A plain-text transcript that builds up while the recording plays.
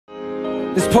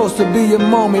It's supposed to be a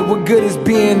moment. What good is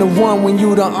being the one when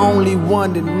you the only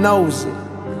one that knows it?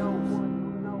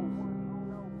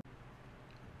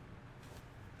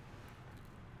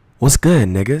 What's good,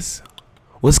 niggas?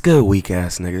 What's good, weak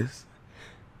ass niggas?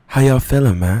 How y'all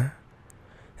feeling, man?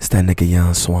 It's that nigga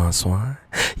Young Swan.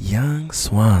 Young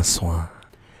Swan.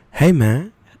 Hey,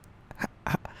 man.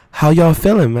 How y'all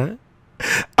feeling, man?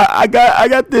 I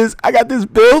got this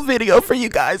build video for you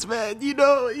guys, man. You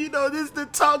know, this is the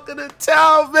talk of the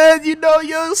town, man. You know,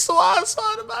 Young Swan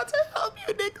about to help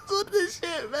you niggas with this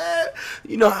shit, man.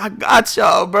 You know, I got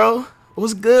y'all, bro.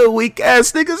 What's good, weak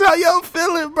ass niggas? How y'all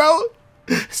feeling, bro?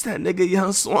 It's that nigga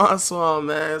Young Swan,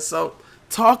 man. So,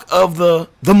 talk of the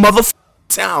motherfucking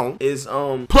town is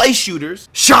play shooters,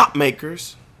 shop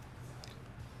makers,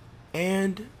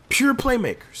 and pure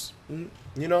playmakers.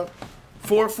 You know,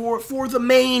 for the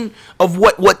main of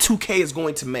what 2K is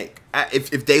going to make.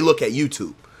 If they look at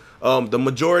YouTube, the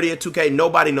majority of 2K,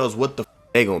 nobody knows what the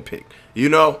they gonna pick. You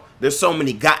know, there's so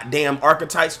many goddamn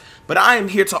archetypes, but I am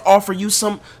here to offer you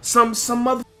some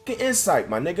motherfucking insight,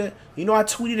 my nigga. You know, I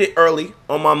tweeted it early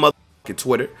on my motherfucking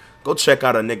Twitter. Go check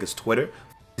out a nigga's Twitter.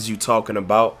 What is you talking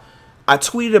about? I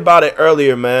tweeted about it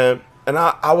earlier, man, and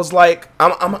I was like,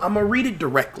 I'm gonna read it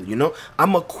directly, you know?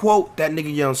 I'm gonna quote that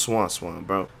nigga Young Swan,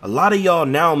 bro. A lot of y'all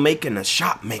now making a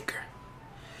shop maker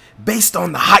based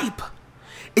on the hype.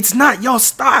 It's not y'all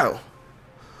style.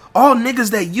 All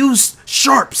niggas that use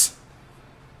sharps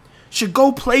should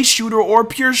go play shooter or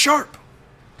pure sharp.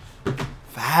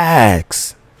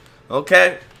 Facts.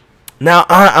 Okay. Now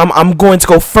I'm going to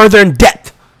go further in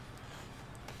depth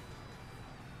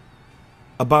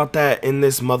about that in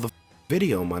this motherfucking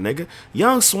video, my nigga.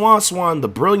 Young Swan, the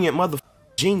brilliant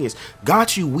motherfucking genius,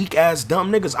 got you weak ass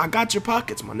dumb niggas. I got your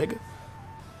pockets, my nigga.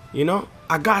 You know,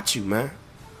 I got you, man.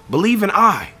 Believe in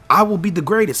I will be the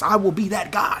greatest. I will be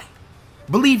that guy.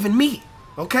 Believe in me,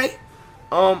 okay?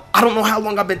 I don't know how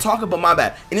long I've been talking, but my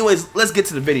bad. Anyways, let's get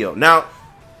to the video. Now,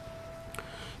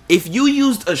 if you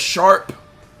used a sharp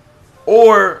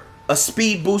or a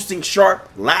speed boosting sharp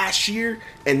last year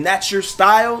and that's your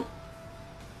style,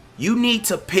 you need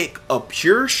to pick a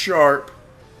pure sharp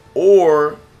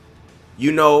or,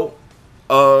 you know,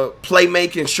 a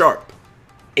playmaking sharp.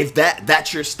 If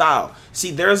that's your style.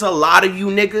 See, there's a lot of you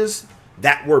niggas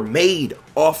that were made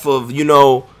off of, you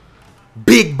know,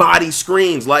 big body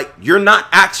screens. Like, you're not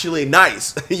actually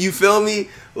nice. You feel me?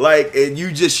 Like, and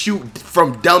you just shoot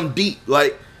from dumb deep.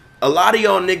 Like, a lot of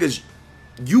y'all niggas,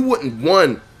 you wouldn't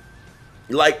won.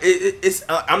 Like, it's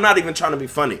I'm not even trying to be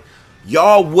funny.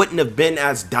 Y'all wouldn't have been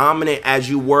as dominant as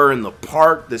you were in the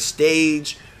park, the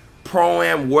stage,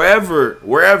 pro-am,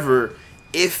 wherever,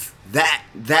 if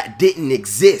that didn't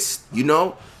exist, you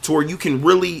know, to where you can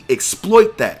really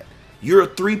exploit that. You're a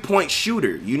three-point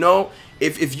shooter, you know.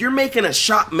 If you're making a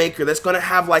shot maker that's gonna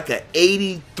have like a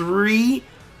 83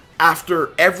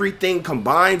 after everything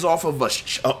combines off of a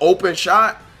open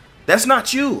shot, that's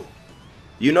not you.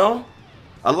 You know,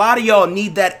 a lot of y'all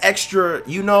need that extra.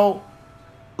 You know,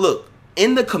 look,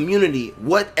 in the community,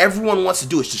 what everyone wants to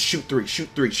do is just shoot threes.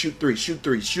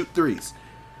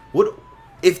 What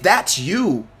if that's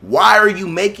you? Why are you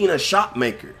making a shot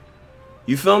maker?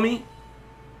 You feel me?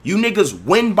 You niggas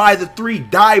win by the three,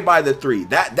 die by the three.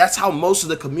 That's how most of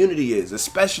the community is,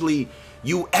 especially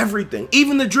you everything.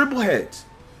 Even the dribble heads.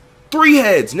 3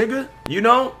 heads, nigga. You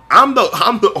know? I'm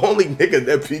the only nigga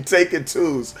that be taking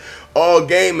twos all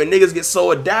game, and niggas get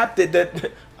so adapted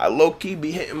that I low-key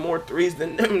be hitting more threes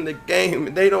than them in the game,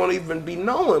 and they don't even be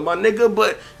knowing, my nigga.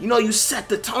 But you know, you set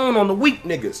the tone on the weak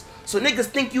niggas. So niggas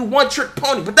think you one-trick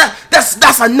pony, but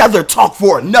that's another talk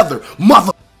for another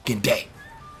motherfucking day.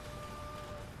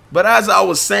 But as I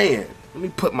was saying, let me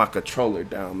put my controller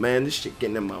down, man. This shit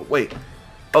getting in my way.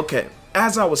 Okay,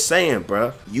 as I was saying,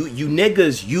 bruh, you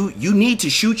niggas, you need to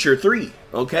shoot your three,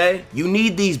 okay? You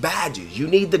need these badges. You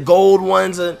need the gold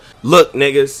ones. And look,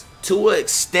 niggas, to an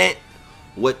extent,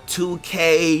 what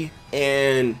 2K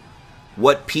and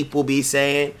what people be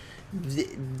saying,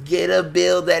 get a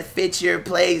build that fits your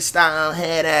play style,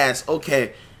 head ass.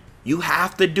 Okay, you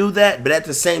have to do that, but at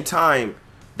the same time,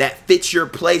 that fits your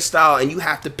play style, and you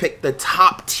have to pick the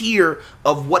top tier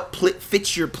of what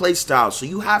fits your play style. So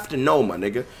you have to know, my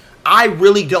nigga. I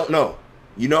really don't know.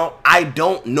 You know, I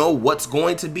don't know what's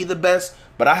going to be the best,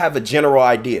 but I have a general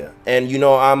idea. And you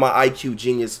know, I'm an IQ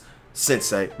genius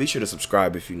sensei. Be sure to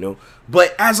subscribe if you know.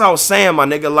 But as I was saying, my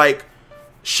nigga, like,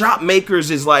 shop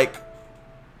makers is like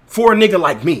for a nigga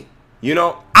like me. You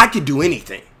know, I could do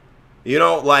anything. You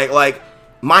know, like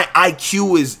my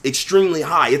IQ is extremely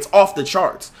high. It's off the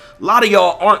charts. A lot of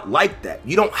y'all aren't like that.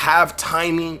 You don't have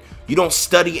timing. You don't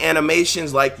study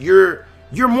animations. Like, you're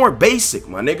more basic,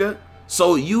 my nigga.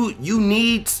 So you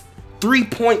need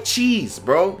 3-point cheese,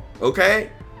 bro. Okay,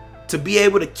 to be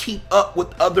able to keep up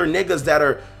with other niggas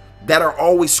that are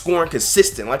always scoring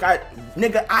consistent. Like I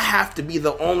have to be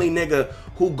the only nigga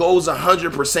who goes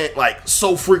 100% like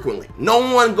so frequently.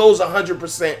 No one goes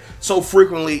 100% so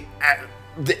frequently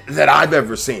that I've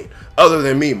ever seen, other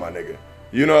than me, my nigga.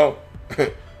 You know,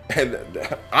 and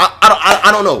I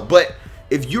don't know, but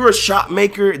if you're a shot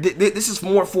maker, this is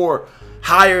more for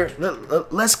higher.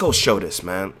 Let's go show this,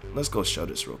 man. Let's go show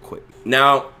this real quick.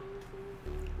 Now,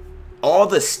 all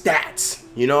the stats,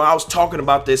 you know, I was talking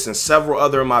about this in several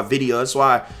other of my videos. That's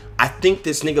why I think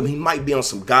this nigga, he might be on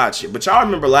some God shit. But y'all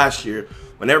remember last year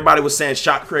when everybody was saying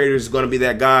shot creators is going to be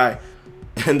that guy,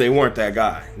 and they weren't that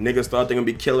guy. Niggas thought they going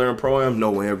to be killer and pro-am.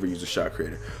 No one ever used a shot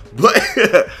creator.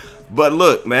 But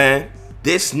look, man,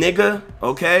 this nigga,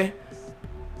 okay,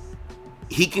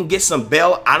 he can get some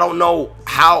bail. I don't know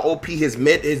how OP his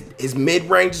mid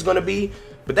range is going to be,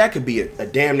 but that could be a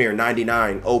damn near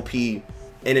 99 OP in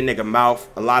a nigga mouth.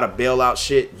 A lot of bailout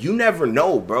shit. You never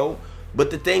know, bro.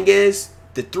 But the thing is,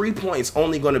 the 3-point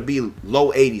only going to be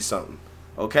low 80 something,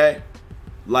 okay?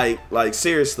 Like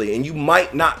seriously, and you're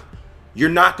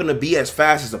not going to be as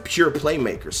fast as a pure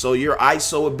playmaker. So your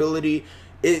ISO ability,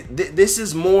 this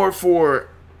is more for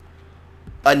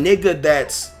a nigga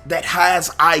that has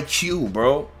IQ,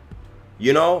 bro.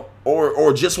 You know,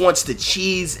 or just wants to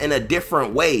cheese in a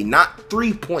different way, not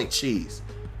 3-point cheese.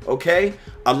 Okay?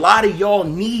 A lot of y'all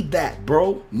need that,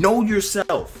 bro. Know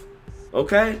yourself.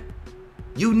 Okay?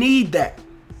 You need that.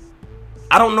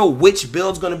 I don't know which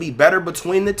build's gonna be better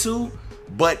between the two,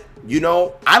 but you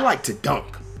know, I like to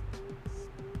dunk.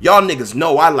 Y'all niggas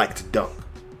know I like to dunk.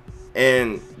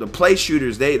 And the play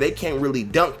shooters, they can't really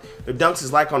dunk. Their dunks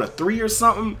is like on a 3 or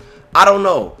something. I don't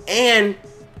know. And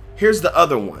here's the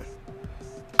other one.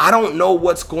 I don't know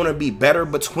what's gonna be better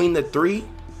between the 3,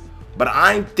 but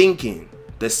I'm thinking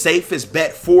the safest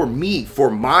bet for me,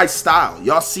 for my style.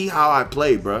 Y'all see how I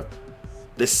play, bro.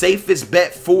 The safest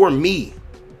bet for me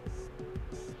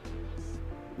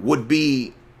would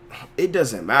be, it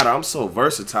doesn't matter. I'm so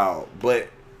versatile, but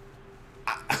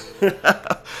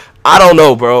I don't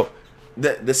know, bro.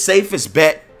 The safest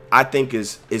bet I think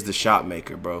is the shot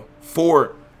maker, bro.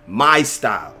 For my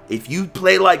style. If you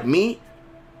play like me,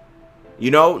 you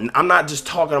know, I'm not just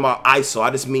talking about ISO. I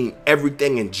just mean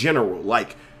everything in general.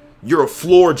 Like, you're a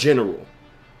floor general.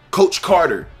 Coach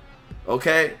Carter.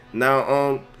 Okay?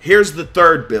 Now, here's the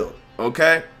third build.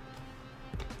 Okay?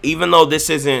 Even though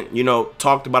this isn't, you know,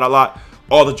 talked about a lot,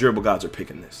 all the dribble guys are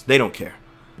picking this. They don't care.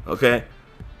 Okay?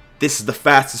 This is the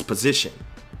fastest position.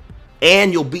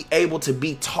 And you'll be able to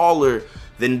be taller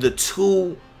than the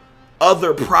 2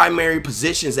 other primary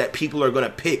positions that people are gonna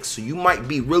pick. So you might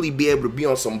really be able to be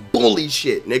on some bully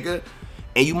shit, nigga.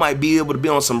 And you might be able to be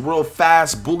on some real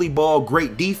fast bully ball,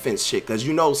 great defense shit. Cause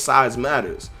you know size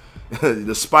matters.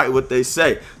 Despite what they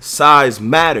say, size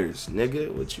matters,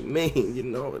 nigga. What you mean? You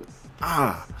know,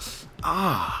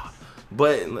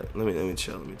 But let me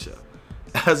chill.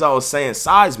 As I was saying,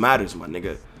 size matters, my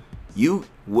nigga.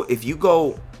 If you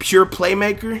go pure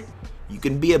playmaker, you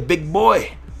can be a big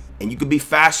boy. And you can be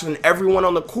faster than everyone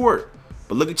on the court.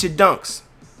 But look at your dunks.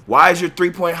 Why is your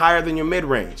 3-point higher than your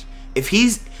mid-range? If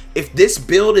this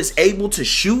build is able to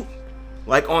shoot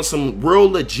like on some real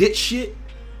legit shit,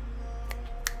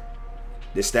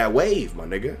 this that wave, my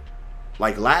nigga.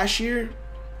 Like last year,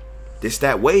 this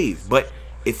that wave. But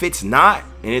if it's not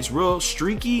and it's real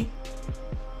streaky,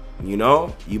 you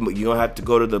know, you don't have to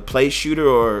go to the play shooter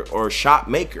or shot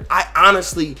maker. I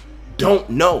honestly don't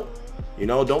know. You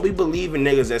know, don't be believing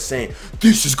niggas that saying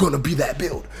this is gonna be that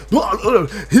build.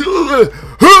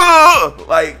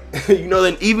 Like, you know,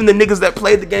 then even the niggas that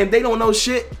played the game, they don't know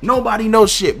shit. Nobody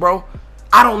knows shit, bro.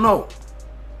 I don't know.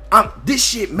 This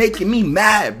shit making me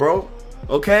mad, bro.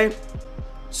 Okay?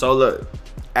 So look,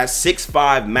 at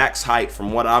 6'5" max height,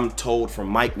 from what I'm told from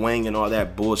Mike Wang and all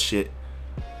that bullshit,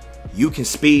 you can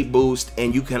speed boost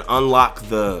and you can unlock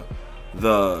the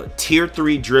tier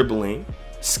 3 dribbling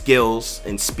skills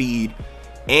and speed,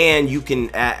 and you can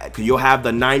you'll have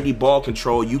the 90 ball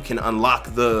control. You can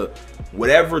unlock the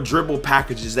whatever dribble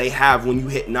packages they have when you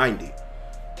hit 90.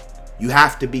 You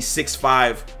have to be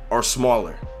 6'5" or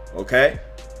smaller, okay?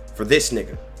 For this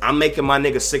nigga, I'm making my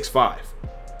nigga 6'5",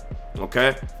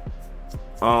 okay?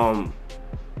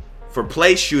 For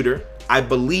play shooter, I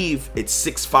believe it's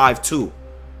 6'5" too,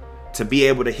 to be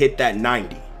able to hit that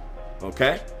 90,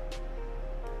 okay?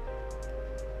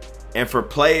 And for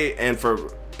play and for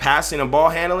passing and ball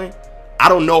handling, I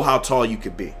don't know how tall you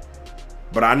could be,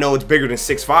 but I know it's bigger than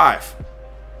 6'5".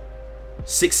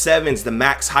 6'7" is the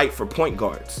max height for point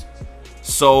guards.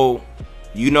 So,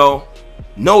 you know,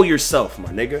 Know yourself, my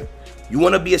nigga. You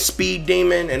want to be a speed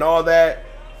demon and all that?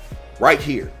 Right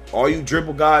here. All you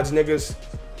dribble gods, niggas.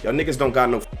 Y'all niggas don't got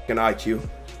no fucking IQ.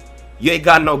 You ain't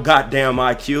got no goddamn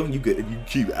IQ. You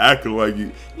keep acting like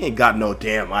you ain't got no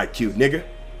damn IQ, nigga.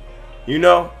 You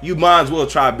know, you might as well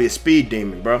try to be a speed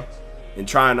demon, bro. And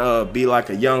trying to be like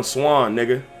a young swan,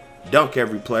 nigga. Dunk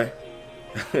every play.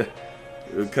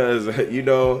 Because, you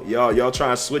know, y'all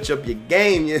trying to switch up your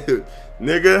game,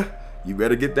 nigga. You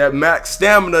better get that max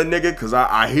stamina, nigga, because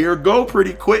I hear go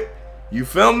pretty quick. You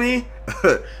feel me?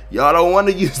 Y'all don't want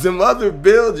to use them other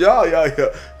builds. Y'all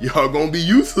gonna be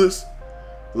useless.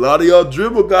 A lot of y'all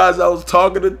dribble guys I was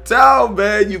talking to town,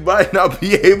 man. You might not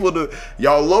be able to,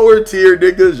 y'all lower tier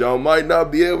niggas, y'all might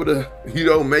not be able to, you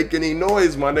know, make any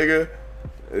noise, my nigga.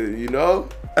 You know?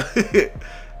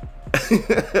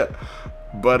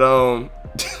 But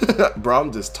bro,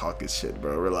 I'm just talking shit,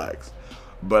 bro. Relax.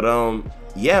 But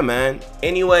yeah, man.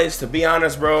 Anyways, to be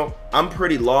honest, bro, I'm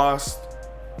pretty lost,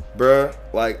 bro.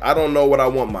 Like, I don't know what I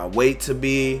want my weight to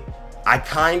be. I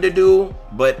kind of do,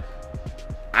 but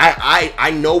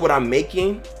I know what I'm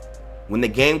making when the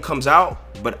game comes out,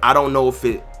 but I don't know if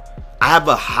it, I have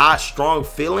a hot, strong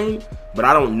feeling, but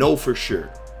I don't know for sure,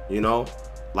 you know,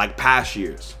 like past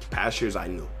years I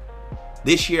knew.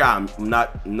 This year I'm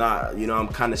not, you know, I'm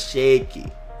kind of shaky,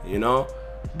 you know,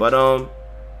 but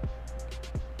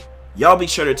y'all be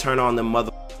sure to turn on them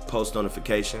mother post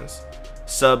notifications,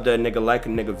 sub to a nigga, like a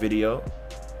nigga video,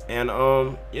 and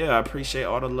yeah, I appreciate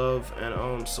all the love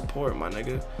and support, my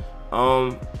nigga.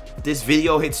 This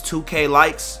video hits 2K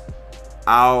likes,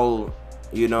 I'll,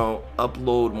 you know,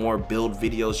 upload more build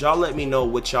videos. Y'all let me know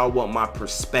what y'all want my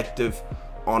perspective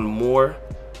on more,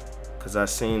 cause I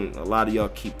seen a lot of y'all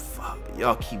keep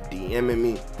DMing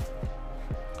me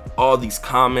all these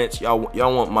comments. Y'all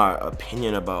want my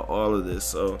opinion about all of this,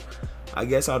 so I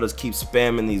guess I'll just keep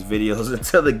spamming these videos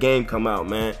until the game come out,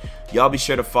 man. Y'all be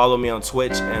sure to follow me on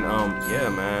Twitch, and yeah,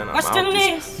 man, I'm out.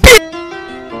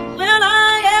 Will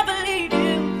I ever leave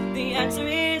you? The answer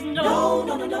is no.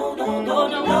 No, no, no, no, no, no,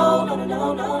 no, no, no,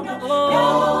 no, no,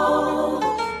 no.